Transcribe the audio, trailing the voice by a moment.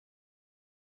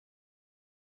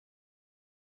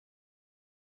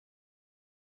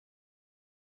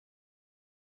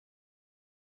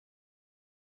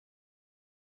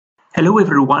Hello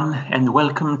everyone and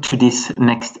welcome to this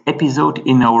next episode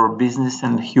in our Business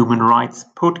and Human Rights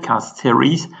podcast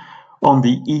series on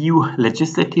the EU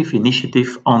legislative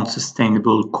initiative on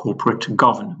sustainable corporate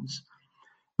governance.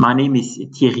 My name is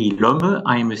Thierry Lomme.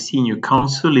 I am a senior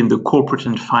counsel in the corporate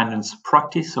and finance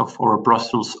practice of our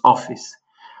Brussels office.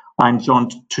 I'm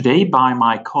joined today by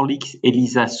my colleagues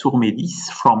Elisa Sourmélis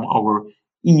from our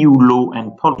EU law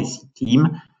and policy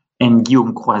team and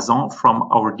Guillaume Croissant from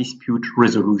our dispute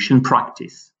resolution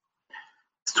practice.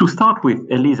 To start with,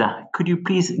 Elisa, could you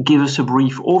please give us a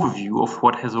brief overview of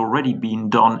what has already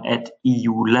been done at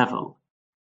EU level?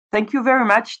 Thank you very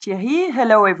much, Thierry.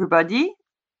 Hello, everybody.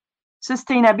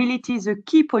 Sustainability is a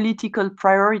key political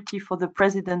priority for the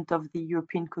President of the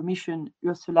European Commission,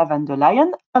 Ursula von der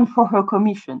Leyen, and for her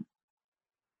Commission.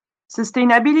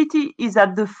 Sustainability is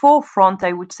at the forefront,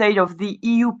 I would say, of the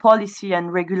EU policy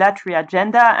and regulatory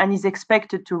agenda and is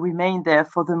expected to remain there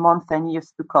for the months and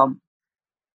years to come.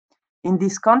 In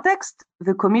this context,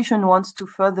 the Commission wants to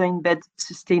further embed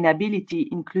sustainability,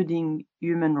 including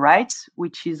human rights,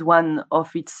 which is one of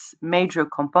its major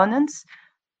components,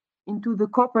 into the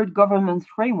corporate governance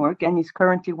framework and is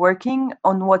currently working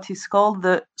on what is called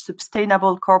the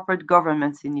Sustainable Corporate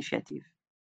Governance Initiative.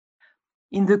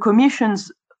 In the Commission's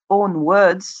own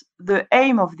words, the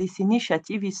aim of this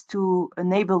initiative is to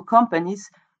enable companies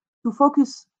to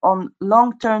focus on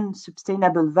long-term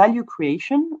sustainable value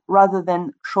creation rather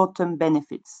than short-term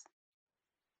benefits.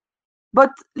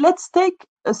 But let's take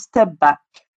a step back.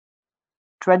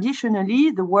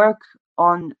 Traditionally, the work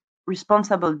on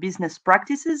responsible business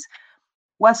practices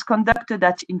was conducted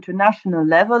at international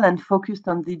level and focused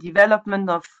on the development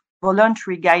of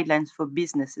voluntary guidelines for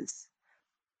businesses.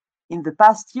 In the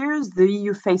past years, the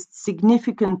EU faced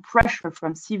significant pressure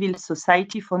from civil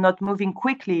society for not moving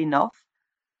quickly enough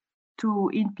to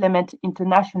implement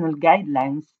international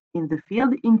guidelines in the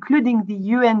field, including the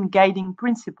UN guiding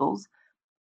principles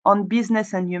on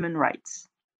business and human rights.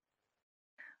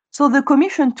 So the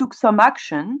Commission took some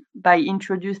action by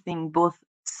introducing both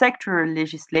sectoral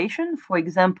legislation, for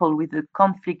example, with the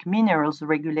conflict minerals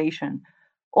regulation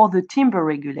or the timber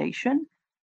regulation,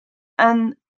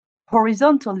 and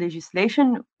horizontal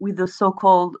legislation with the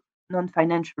so-called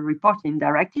non-financial reporting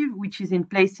directive, which is in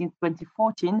place since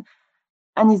 2014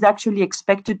 and is actually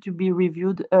expected to be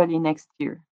reviewed early next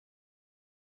year.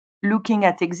 Looking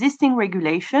at existing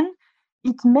regulation,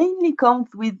 it mainly comes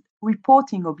with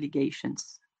reporting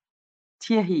obligations.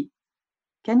 Thierry,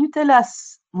 can you tell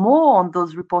us more on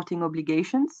those reporting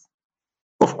obligations?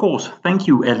 Of course, thank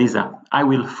you, Elisa. I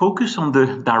will focus on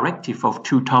the directive of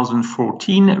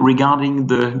 2014 regarding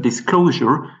the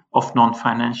disclosure of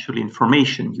non-financial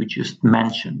information you just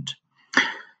mentioned.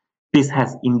 This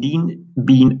has indeed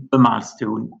been a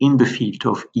milestone in the field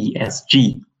of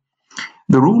ESG.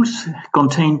 The rules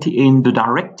contained in the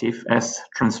directive, as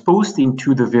transposed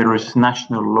into the various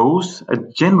national laws,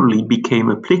 generally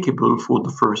became applicable for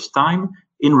the first time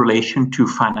in relation to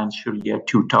financial year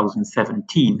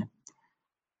 2017.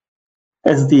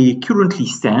 As they currently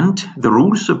stand, the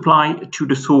rules apply to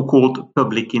the so-called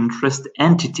public interest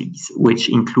entities, which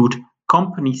include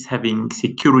companies having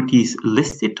securities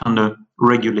listed on a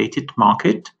regulated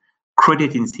market,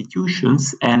 credit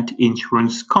institutions, and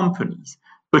insurance companies,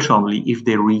 but only if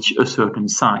they reach a certain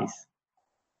size.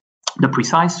 The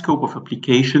precise scope of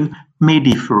application may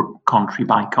differ country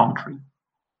by country.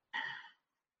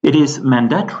 It is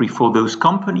mandatory for those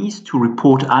companies to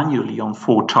report annually on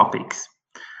 4 topics.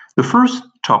 The first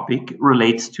topic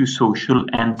relates to social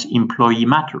and employee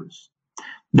matters.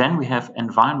 Then we have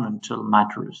environmental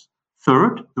matters.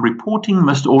 Third, the reporting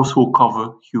must also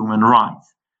cover human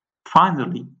rights.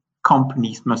 Finally,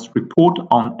 companies must report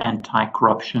on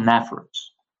anti-corruption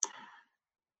efforts.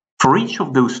 For each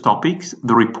of those topics,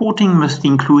 the reporting must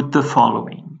include the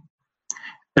following: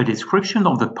 a description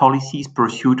of the policies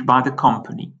pursued by the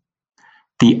company,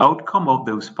 the outcome of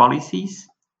those policies,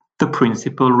 the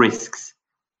principal risks,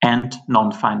 and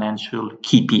non-financial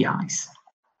KPIs.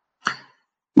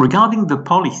 Regarding the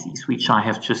policies which I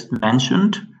have just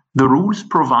mentioned, the rules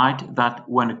provide that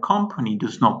when a company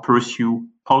does not pursue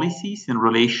policies in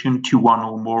relation to one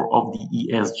or more of the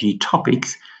ESG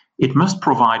topics, it must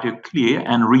provide a clear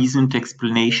and reasoned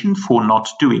explanation for not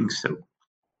doing so.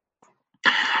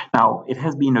 Now, it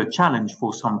has been a challenge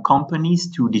for some companies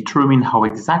to determine how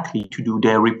exactly to do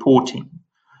their reporting.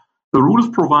 The rules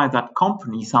provide that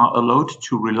companies are allowed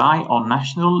to rely on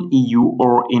national, EU,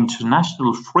 or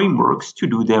international frameworks to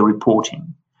do their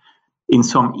reporting. In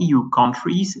some EU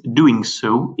countries, doing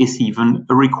so is even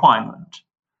a requirement.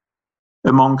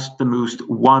 Amongst the most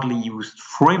widely used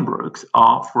frameworks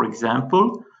are, for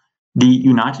example, the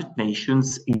United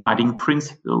Nations Guiding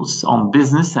Principles on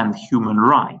Business and Human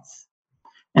Rights,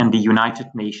 and the United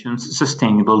Nations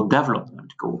Sustainable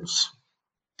Development Goals.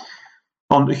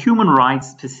 On human rights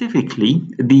specifically,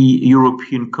 the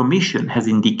European Commission has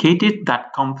indicated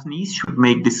that companies should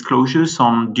make disclosures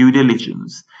on due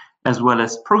diligence, as well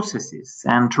as processes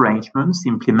and arrangements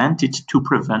implemented to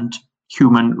prevent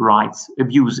human rights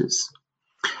abuses.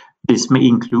 This may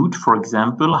include, for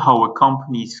example, how a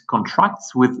company's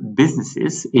contracts with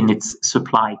businesses in its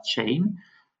supply chain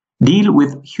deal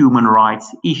with human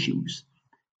rights issues.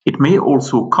 It may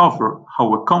also cover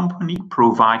how a company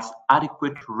provides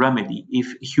adequate remedy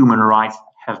if human rights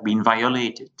have been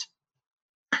violated.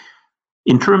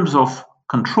 In terms of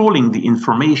controlling the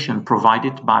information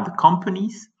provided by the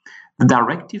companies, the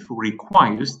directive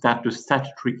requires that the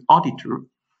statutory auditor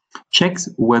checks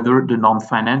whether the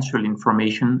non-financial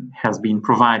information has been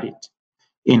provided.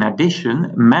 In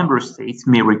addition, member states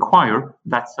may require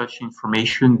that such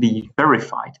information be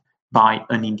verified by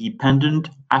an independent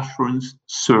assurance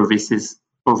services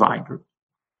provider.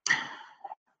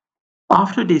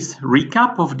 After this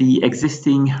recap of the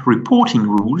existing reporting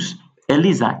rules,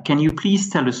 Elisa, can you please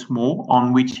tell us more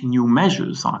on which new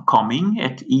measures are coming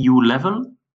at EU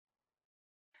level?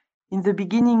 In the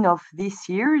beginning of this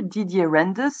year, Didier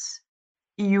Reynders,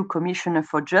 EU Commissioner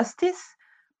for Justice,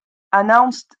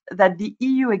 announced that the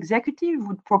EU executive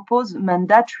would propose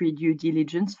mandatory due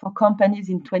diligence for companies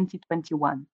in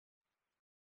 2021.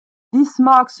 This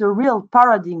marks a real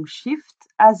paradigm shift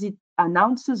as it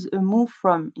announces a move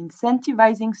from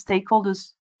incentivizing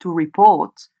stakeholders to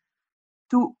report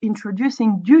to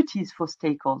introducing duties for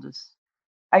stakeholders.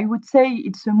 I would say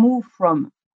it's a move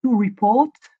from to report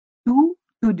to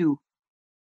do.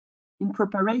 In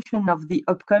preparation of the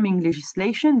upcoming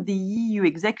legislation, the EU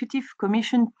Executive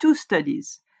commissioned 2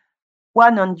 studies,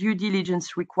 one on due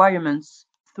diligence requirements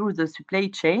through the supply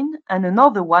chain and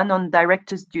another one on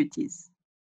directors' duties.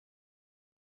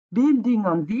 Building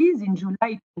on these, in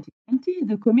July 2020,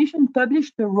 the Commission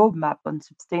published a roadmap on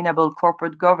sustainable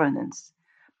corporate governance.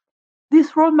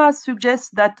 This roadmap suggests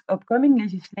that upcoming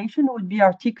legislation would be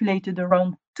articulated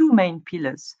around 2 main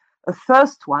pillars. A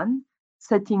first one,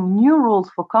 setting new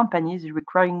rules for companies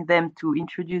requiring them to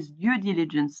introduce due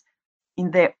diligence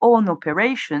in their own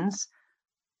operations,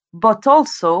 but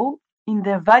also in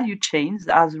their value chains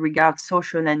as regards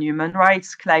social and human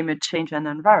rights, climate change, and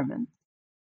environment.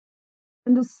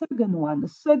 And the second one, the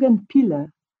second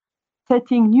pillar,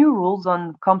 setting new rules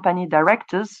on company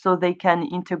directors so they can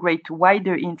integrate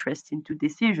wider interests into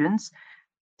decisions,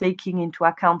 taking into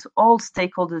account all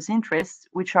stakeholders' interests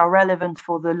which are relevant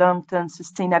for the long-term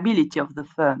sustainability of the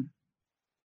firm.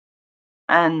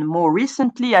 And more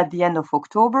recently, at the end of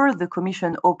October, the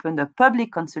Commission opened a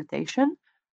public consultation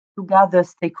to gather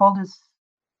stakeholders'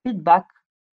 feedback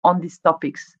on these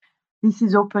topics. This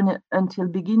is open until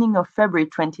beginning of February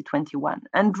 2021,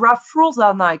 and draft rules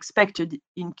are now expected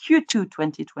in Q2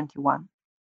 2021.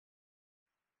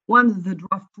 Once the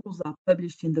draft rules are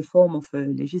published in the form of a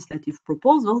legislative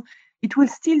proposal, it will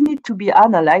still need to be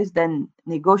analyzed and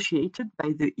negotiated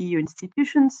by the EU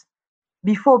institutions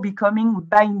before becoming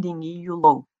binding EU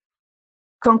law.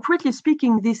 Concretely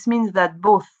speaking, this means that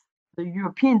both the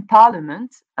European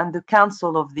Parliament and the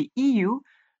Council of the EU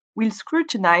will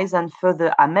scrutinize and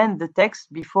further amend the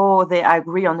text before they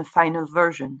agree on a final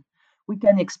version. We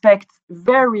can expect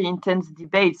very intense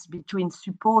debates between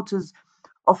supporters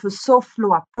of a soft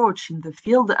law approach in the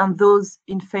field and those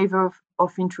in favor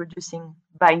of introducing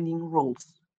binding rules.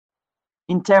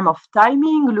 In terms of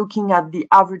timing, looking at the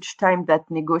average time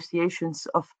that negotiations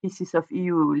of pieces of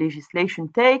EU legislation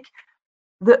take,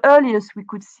 the earliest we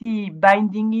could see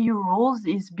binding EU rules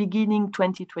is beginning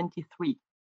 2023.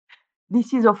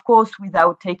 This is, of course,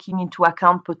 without taking into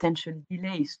account potential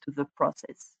delays to the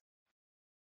process.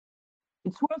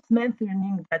 It's worth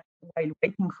mentioning that while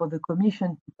waiting for the Commission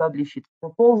to publish its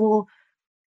proposal,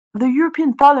 the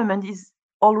European Parliament is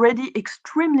already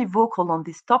extremely vocal on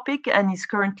this topic and is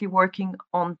currently working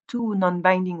on 2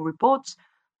 non-binding reports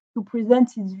to present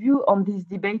its view on this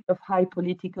debate of high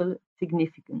political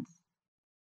significance.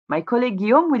 My colleague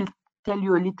Guillaume will tell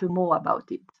you a little more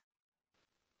about it.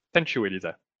 Thank you,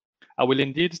 Elisa. I will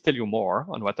indeed tell you more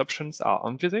on what options are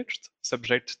envisaged,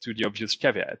 subject to the obvious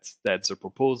caveat that the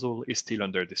proposal is still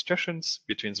under discussions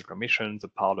between the Commission, the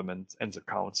Parliament, and the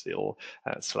Council /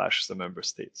 the Member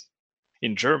States.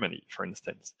 In Germany, for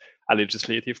instance, a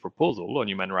legislative proposal on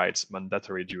human rights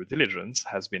mandatory due diligence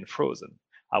has been frozen,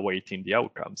 awaiting the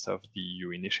outcomes of the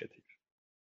EU initiative.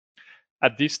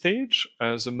 At this stage,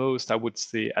 the most, I would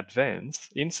say,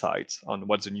 advanced insights on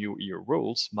what the new EU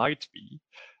rules might be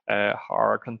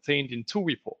are contained in 2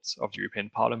 reports of the European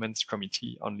Parliament's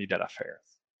Committee on Legal Affairs.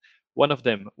 One of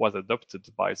them was adopted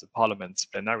by the Parliament's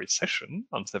plenary session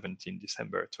on 17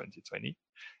 December 2020,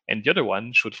 and the other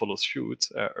one should follow suit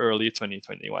early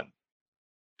 2021.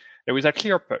 There is a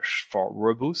clear push for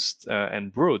robust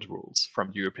and broad rules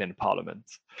from the European Parliament,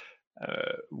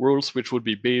 rules which would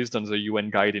be based on the UN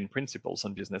Guiding Principles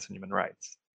on Business and Human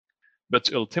Rights.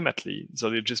 But ultimately, the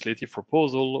legislative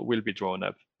proposal will be drawn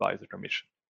up by the Commission.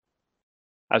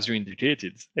 As you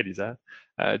indicated, Elisa,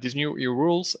 these new EU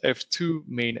rules have 2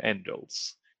 main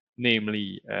angles,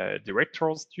 namely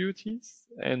directors' duties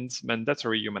and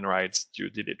mandatory human rights due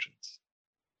diligence.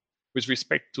 With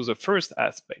respect to the first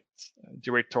aspect,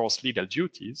 directors' legal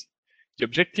duties, the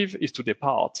objective is to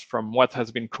depart from what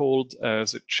has been called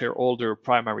the shareholder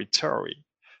primary theory,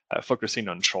 focusing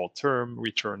on short-term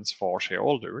returns for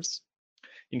shareholders,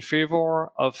 in favor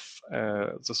of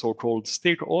the so-called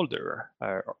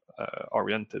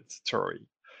stakeholder-oriented theory,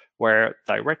 where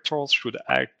directors should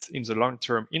act in the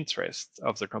long-term interest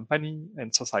of the company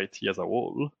and society as a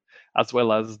whole, as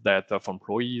well as that of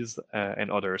employees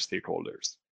and other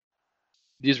stakeholders.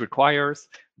 This requires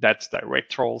that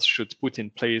directors should put in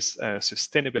place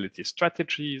sustainability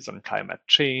strategies on climate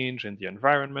change and the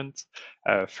environment,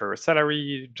 fair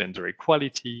salary, gender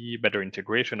equality, better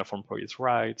integration of employees'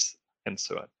 rights, and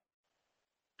so on.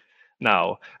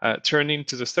 Now, turning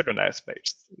to the second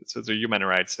aspect, so the human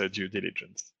rights due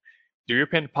diligence. The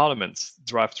European Parliament's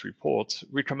draft report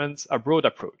recommends a broad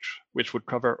approach, which would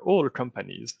cover all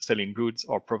companies selling goods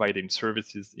or providing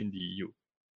services in the EU.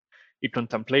 It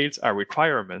contemplates a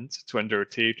requirement to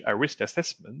undertake a risk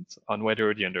assessment on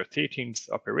whether the undertaking's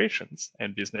operations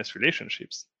and business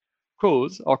relationships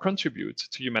cause or contribute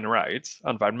to human rights,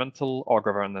 environmental, or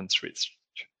governance risks.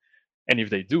 And if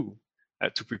they do,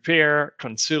 to prepare,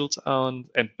 consult on,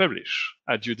 and publish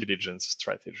a due diligence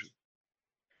strategy.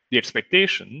 The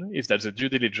expectation is that the due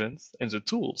diligence and the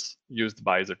tools used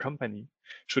by the company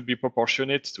should be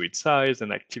proportionate to its size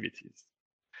and activities.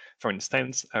 For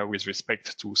instance, with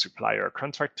respect to supplier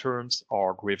contract terms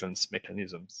or grievance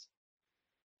mechanisms.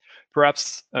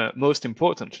 Perhaps most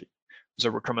importantly, the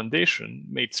recommendation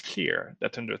makes clear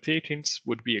that undertakings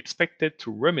would be expected to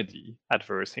remedy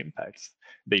adverse impacts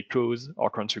they cause or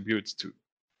contribute to.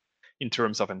 In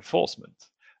terms of enforcement,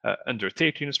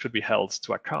 undertakings should be held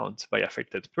to account by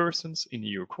affected persons in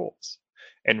EU courts,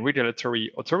 and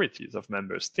regulatory authorities of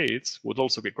member states would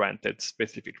also be granted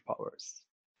specific powers.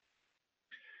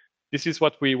 This is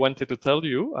what we wanted to tell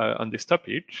you on this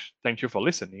topic. Thank you for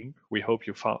listening. We hope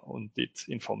you found it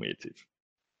informative.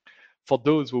 For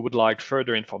those who would like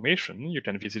further information, you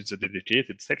can visit the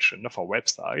dedicated section of our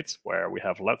website, where we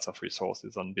have lots of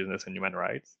resources on business and human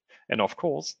rights. And of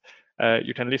course,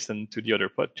 you can listen to the other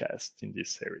podcasts in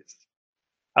this series.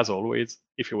 As always,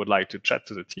 if you would like to chat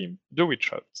to the team, do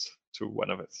reach out to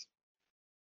one of us.